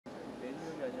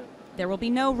there will be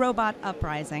no robot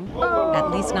uprising,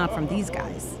 at least not from these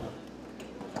guys.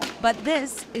 But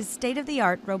this is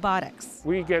state-of-the-art robotics.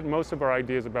 We get most of our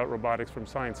ideas about robotics from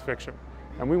science fiction,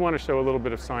 and we want to show a little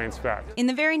bit of science fact. In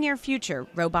the very near future,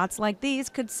 robots like these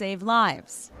could save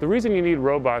lives. The reason you need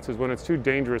robots is when it's too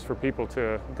dangerous for people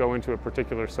to go into a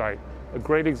particular site. A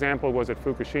great example was at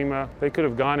Fukushima. They could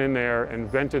have gone in there and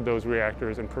vented those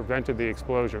reactors and prevented the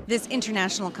explosion. This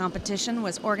international competition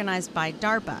was organized by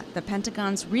DARPA, the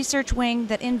Pentagon's research wing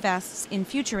that invests in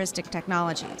futuristic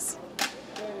technologies.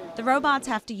 The robots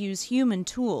have to use human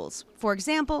tools, for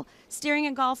example, steering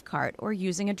a golf cart or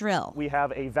using a drill. We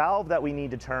have a valve that we need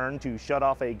to turn to shut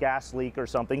off a gas leak or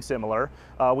something similar.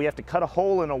 We have to cut a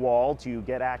hole in a wall to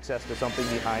get access to something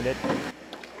behind it.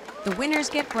 The winners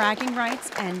get bragging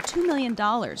rights and $2 million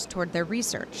toward their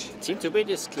research. Team to beat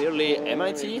is clearly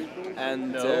MIT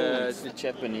and the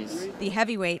Japanese. The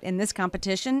heavyweight in this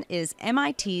competition is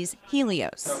MIT's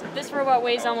Helios. This robot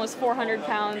weighs almost 400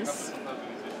 pounds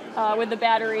with the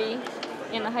battery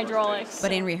and the hydraulics.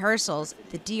 But in rehearsals,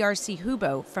 the DRC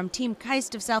Hubo from Team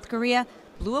KAIST of South Korea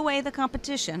blew away the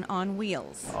competition on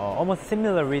wheels. Almost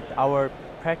similar with our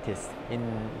practice in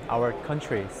our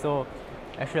country. So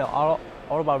actually all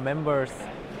of our members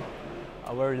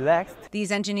were relaxed.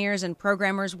 These engineers and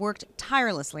programmers worked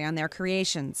tirelessly on their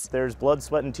creations. There's blood,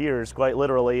 sweat, and tears, quite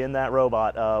literally, in that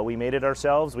robot. We made it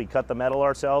ourselves, we cut the metal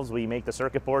ourselves, we make the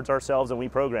circuit boards ourselves, and we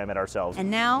program it ourselves.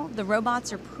 And now the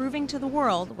robots are proving to the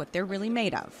world what they're really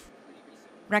made of.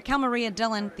 Raquel Maria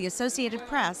Dillon, The Associated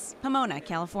Press, Pomona,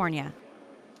 California.